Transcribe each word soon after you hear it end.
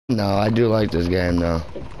No, I do like this game though.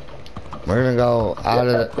 We're gonna go out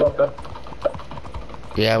of the...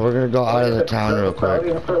 Yeah, we're gonna go out of the town real quick.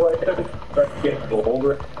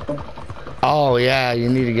 Oh yeah, you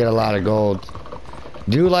need to get a lot of gold.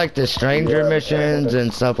 Do like the stranger missions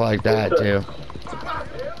and stuff like that too.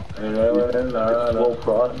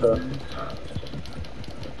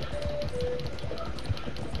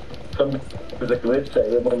 There's a glitch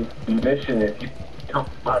that it won't mission if you don't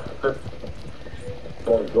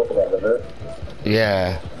go out of it.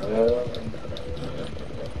 Yeah.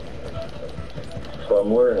 So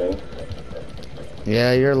I'm learning.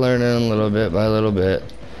 Yeah, you're learning little bit by little bit.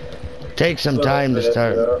 Take some time to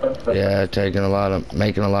start. Yeah, making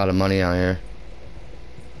a lot of money out here.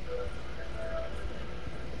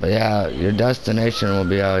 But yeah, your destination will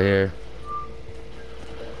be out here.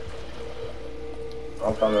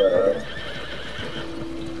 I'm coming.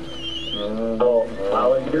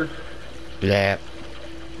 Alligator? Yeah.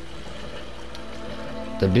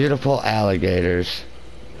 The beautiful alligators.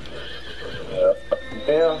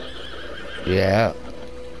 Yeah. Yeah.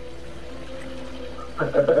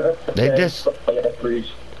 They just...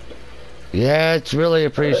 Yeah, it's really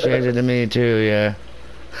appreciated to me too, yeah.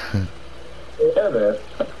 Yeah, man.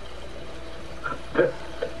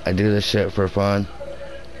 I do this shit for fun.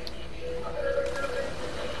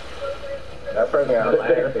 That person got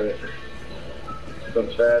laughing. Some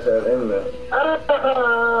trash ass in there.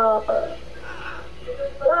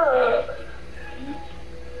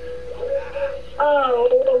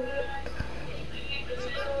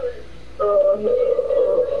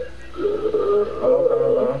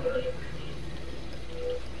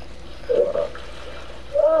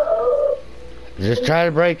 Just try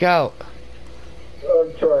to break out.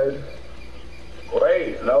 I'm trying.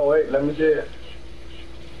 Wait, no, wait, let me see it.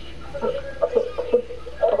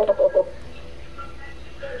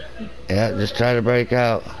 Yeah, just try to break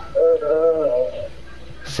out.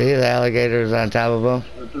 See the alligators on top of them?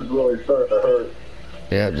 This is really starting to hurt.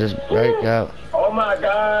 Yeah, just break out. Oh my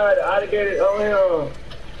god, alligator on him.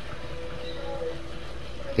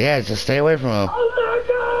 Yeah, just stay away from them. Oh my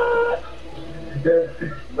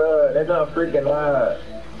god! Bro, they're not freaking live.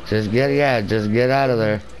 Just get out of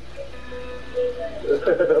there.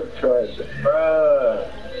 I'm trying to. Bruh.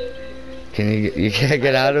 You can't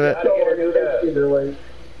get out of it? I don't want to do that either way.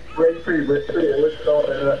 Break free, what's going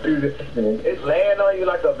on? It's laying on you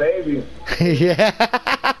like a baby. Yeah.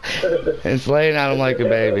 It's laying on him like a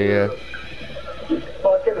baby, yeah. He's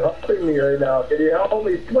fucking humping me right now. Can you help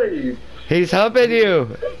me, please? He's humping you.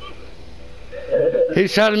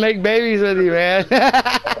 He's trying to make babies with you, man.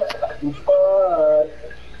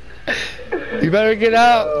 You better get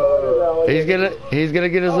out. He's gonna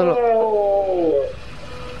get his little...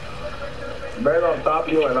 Man on top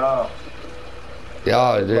of you and all.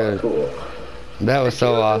 Oh, dude. That was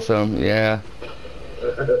so awesome, yeah.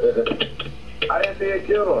 I didn't see it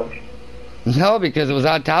kill him. No, because it was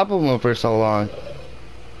on top of him for so long.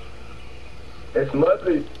 It's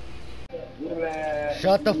muddy.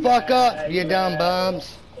 Shut the fuck up, you dumb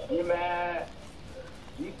bums. You mad?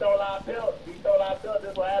 You stole our pills. You stole our pills.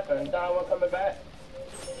 This what happened. John was coming back.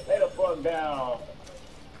 Lay the fuck down.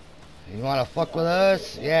 You wanna fuck with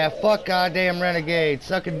us? Yeah, fuck goddamn renegade.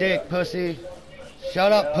 Suck a dick, pussy.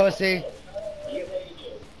 Shut up, pussy.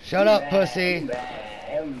 Shut up, pussy.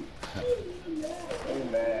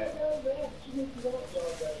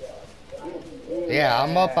 Yeah,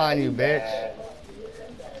 I'm up on you, bitch.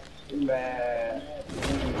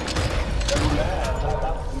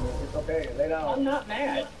 It's okay. Lay down. I'm not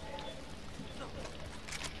mad.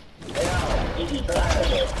 Lay down. You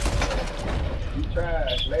trash. You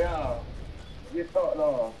trash. Lay down. Get fucked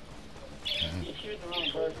on. You shoot the wrong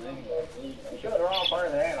person anyway. You shot the wrong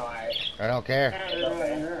person anyway. I don't care.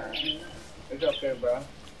 It's okay, bro.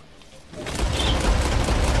 It's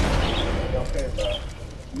okay, bro.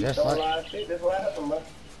 Just Don't like lie, shit. This what happened, bro.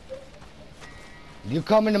 you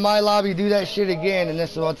come into my lobby, do that shit again, and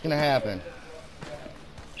this is what's gonna happen.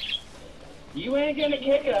 You ain't gonna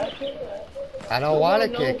kick us. I don't want to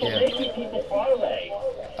kick you. you. People parlay.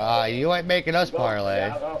 You ain't making us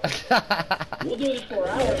parlay. We'll do this for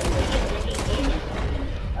hours and we just leave.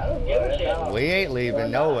 I don't give a shit. We ain't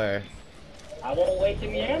leaving nowhere. I won't waste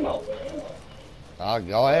any ammo. Oh,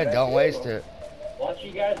 go ahead, don't waste it. Watch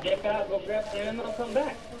you guys dip out, go grab some ammo, and come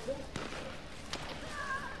back.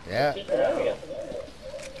 Yeah. Just area.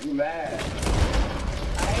 You mad?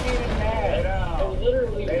 I ain't even mad. down. There's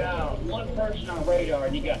literally Lay down. one person on radar,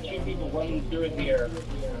 and you got two people running through it here.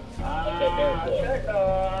 Check,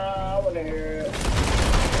 I wanna hear it.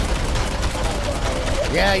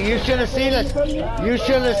 Yeah, you should have seen us. You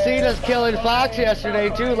should have seen us killing Fox yesterday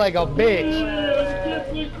too, like a bitch.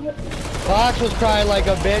 Fox was crying like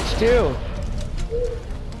a bitch too.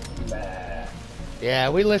 Nah. Yeah,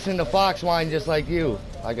 we listen to Fox whine just like you.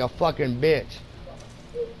 Like a fucking bitch.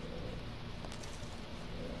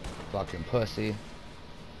 Fucking pussy.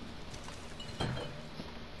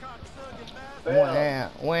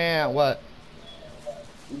 Wah, what?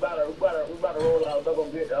 We about to roll out. We're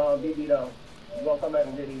gonna get BB though. We're gonna come back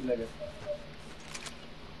and get these niggas.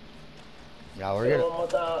 Yeah, we're good. One more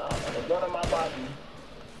time. I'm going my posse.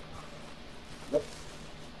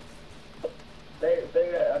 Say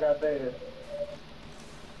that. I gotta say this.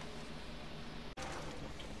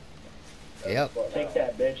 Yep. Take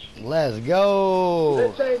that, bitch. Let's go.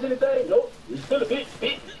 Let's change anything. Nope. We still a bitch,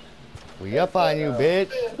 bitch. We up on you,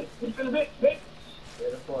 bitch. We still a bitch, bitch. Yeah,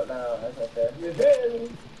 the fuck now. That's okay. You hear me?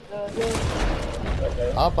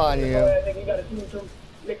 Okay. Up on you.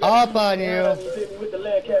 Up on you. With the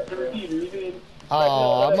land capture repeater, you feel me?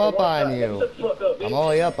 Oh, I'm up on you. I'm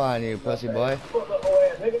only up on you, pussy boy. Fuck up, old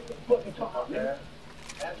ass nigga. Fuck you talking about, nigga.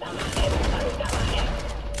 That's not my name. That's not my name.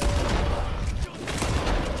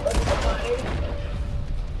 That's not my name.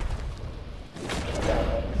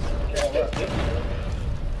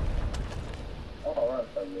 I don't run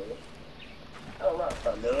from you. I don't run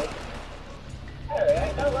from you. Hey,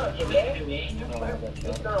 I don't run from you, man.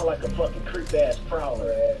 You sound like a fucking creep-ass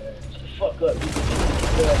prowler. Fuck up.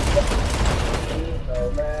 Oh,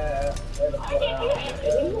 man.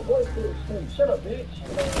 Shut up, bitch.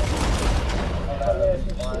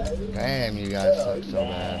 Damn, you guys suck so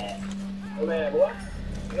bad. Oh, man, boy.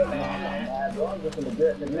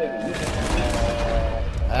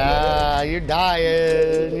 Ah, you're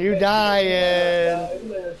dying. You dying.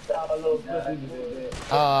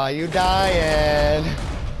 Ah, you dying.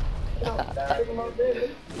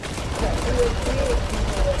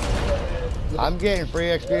 I'm getting free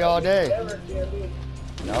XP all day.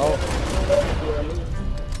 No.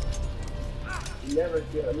 You never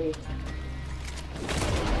kill me.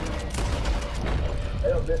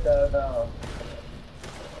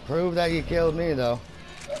 Prove that you killed me, though.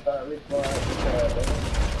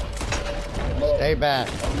 Stay back.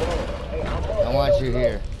 I want you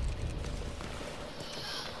here.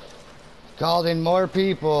 Called in more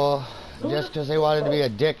people just because they wanted to be a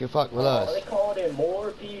dick and fuck with us. They called in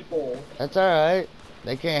more people. That's alright.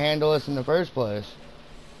 They can't handle us in the first place.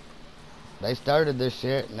 They started this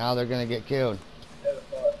shit, now they're gonna get killed.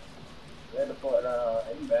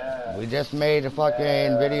 We just made a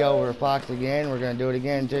fucking video over Fox again. We're gonna do it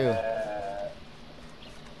again too.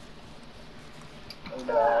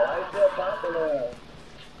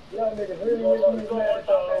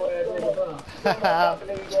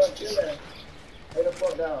 Lay the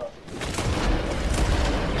fuck down.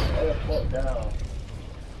 Lay the fuck down.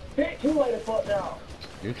 Bitch, you lay the fuck down.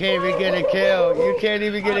 You can't even get a kill. You can't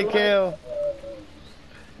even get a kill.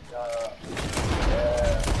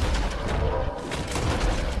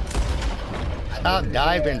 Stop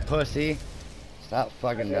diving, pussy. Stop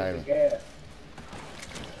fucking diving. I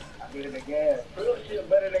did it again. Real shit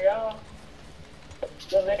better than y'all.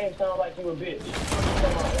 Your name sound like you a bitch.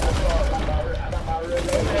 I got my real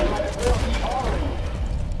name.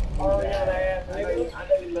 Ari on the ass, nigga. I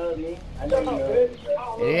know you love me. I know you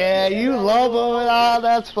love me. Yeah, you love him. Oh,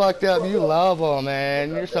 that's fucked up. You love him,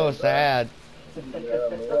 man. You're so sad.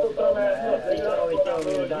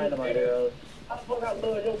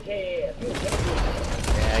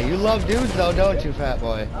 Yeah, you love dudes though, don't you, fat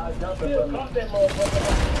boy?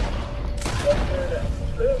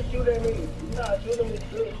 Shoot at me. Nah, shoot at me.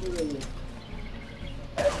 Shoot at me.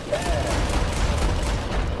 That's bad.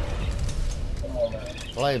 Come on, man.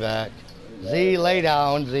 Playback. Z, lay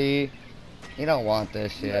down, Z. You don't want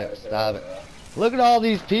this shit. Stop it. Look at all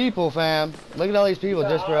these people, fam. Look at all these people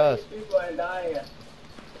just for us. People ain't dying.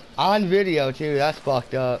 On video, too. That's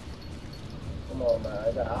fucked up. Come on, man.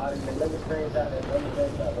 I got all these. Let me screenshot that. Let me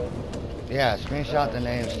screenshot that. Yeah, screenshot the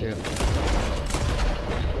names, too.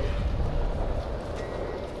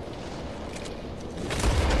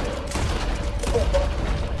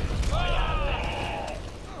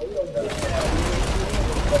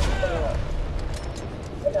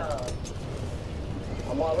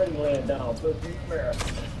 I'm already laying down, pussy.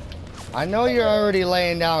 I know you're already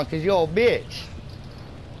laying down because you're a bitch.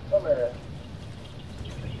 Come here.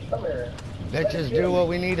 Come here. Bitches do what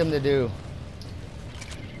we need them to do.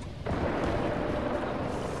 Come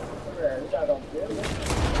here. You not gonna kill me.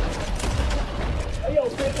 Hey, yo,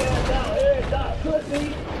 bitch ass down. Hey, stop,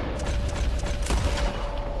 pussy.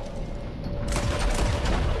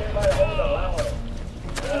 Everybody hold the louder.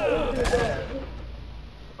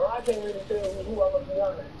 I can't really tell who I'm gonna be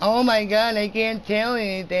honest. Oh my god, I can't tell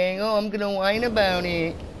anything. Oh, I'm gonna whine about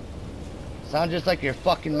it. Sound just like your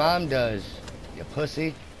fucking mom does, you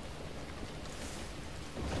pussy.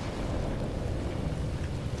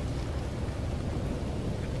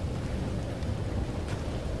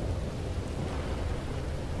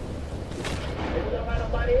 There's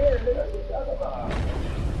nobody here. Nigga, what you talking about?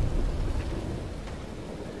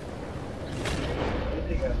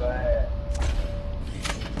 This nigga bad.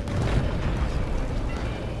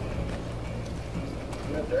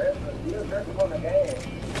 You're dressing on the game.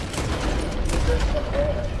 You're dressing on the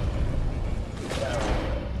game.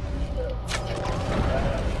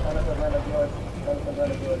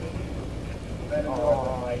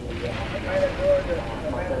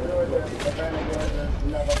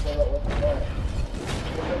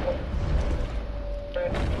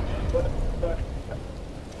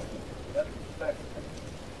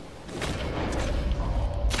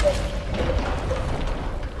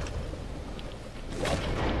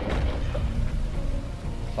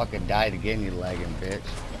 Fucking died again, you lagging bitch.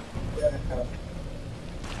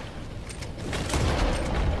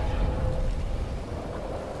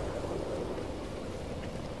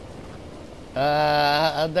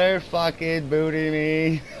 They're fucking booting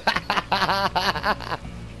me.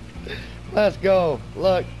 Let's go.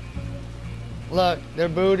 Look. Look, they're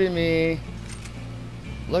booting me.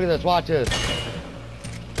 Look at this, watch this.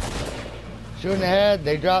 Shooting ahead,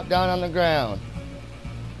 they drop down on the ground.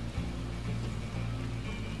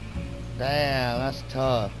 Damn, that's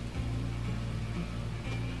tough.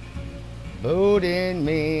 Booting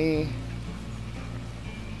me.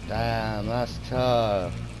 Damn, that's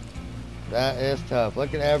tough. That is tough.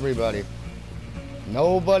 Look at everybody.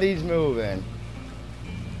 Nobody's moving.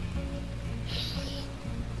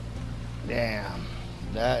 Damn,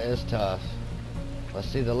 that is tough. Let's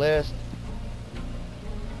see the list.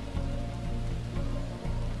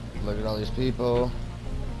 Look at all these people.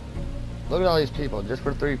 Look at all these people, just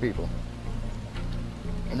for 3 people.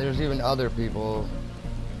 And there's even other people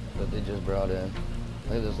that they just brought in.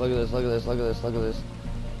 Look at this, look at this, look at this, look at this, look at this.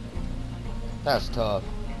 That's tough.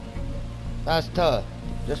 That's tough.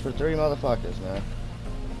 Just for 3 motherfuckers, man.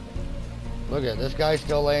 Look at this guy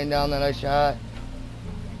still laying down that I shot.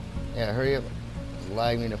 Yeah, hurry up.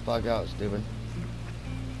 Lag me the fuck out, stupid.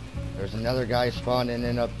 There's another guy spawning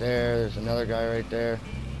in up there. There's another guy right there.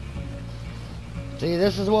 See,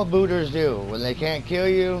 this is what booters do. When they can't kill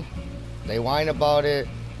you, they whine about it.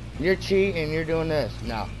 You're cheating, you're doing this.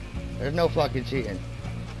 No, there's no fucking cheating.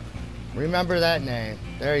 Remember that name.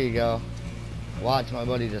 There you go. Watch, my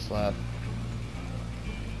buddy just left.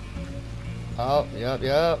 Oh, yep.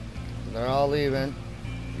 They're all leaving.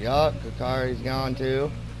 Yup, Kakari's gone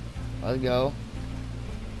too. Let's go.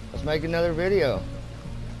 Let's make another video.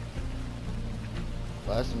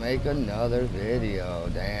 Let's make another video.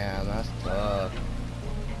 Damn, that's tough.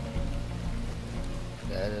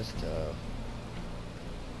 That is tough.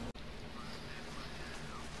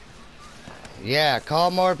 Yeah,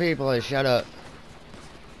 call more people and shut up.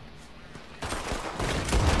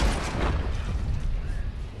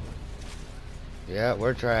 Yeah,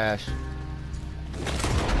 we're trash.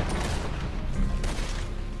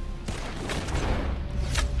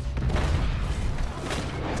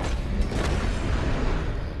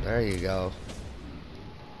 There you go.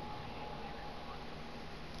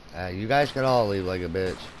 You guys could all leave like a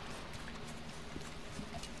bitch.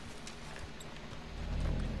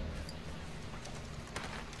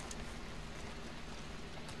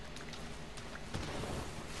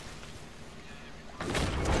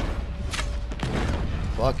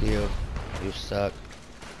 Fuck you. You suck.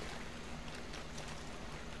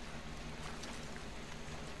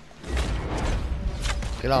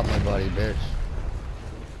 Get off my buddy, bitch.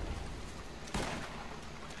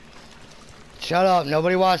 Shut up.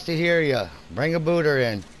 Nobody wants to hear you. Bring a booter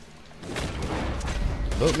in.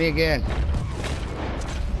 Boot me again.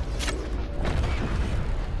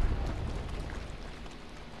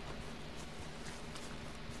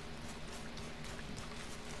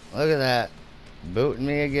 Look at that. Booting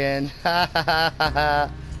me again. Ha ha ha ha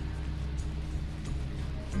ha.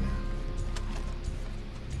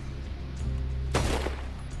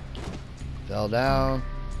 Fell down.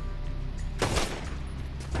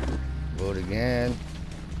 Boot again.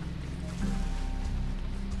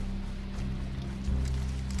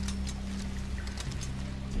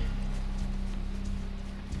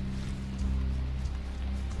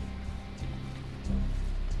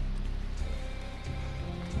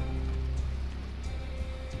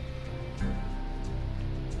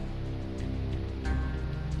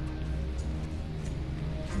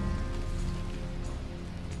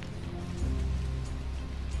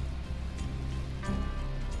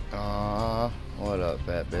 What up,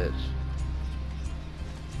 fat bitch?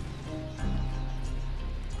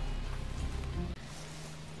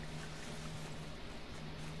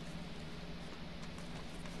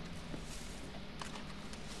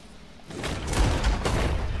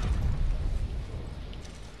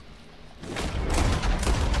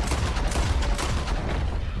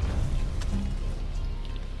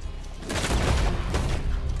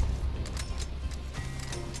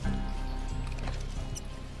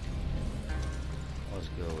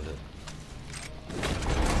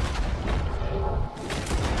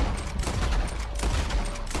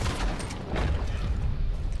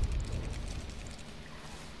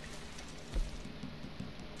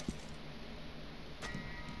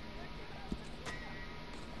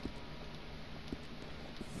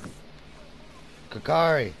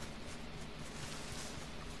 Kakari.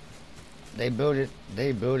 They booted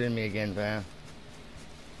me again, fam.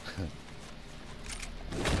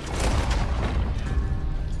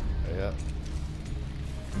 Yep.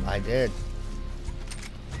 I did.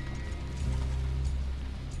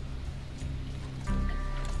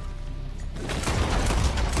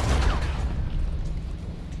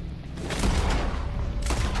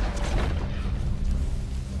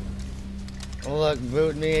 Look,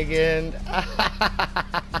 boot me again.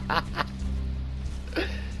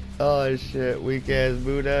 Oh shit, weak ass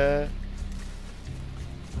Buddha.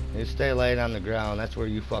 You stay laying on the ground, that's where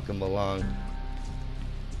you fucking belong.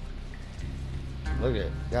 Look at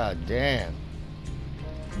it, god damn.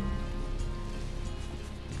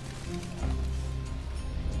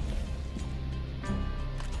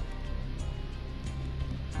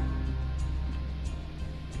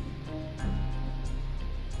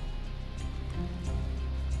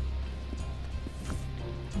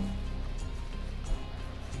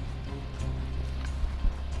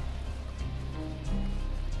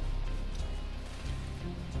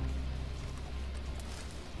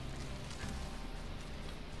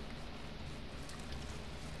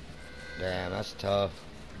 Damn, that's tough.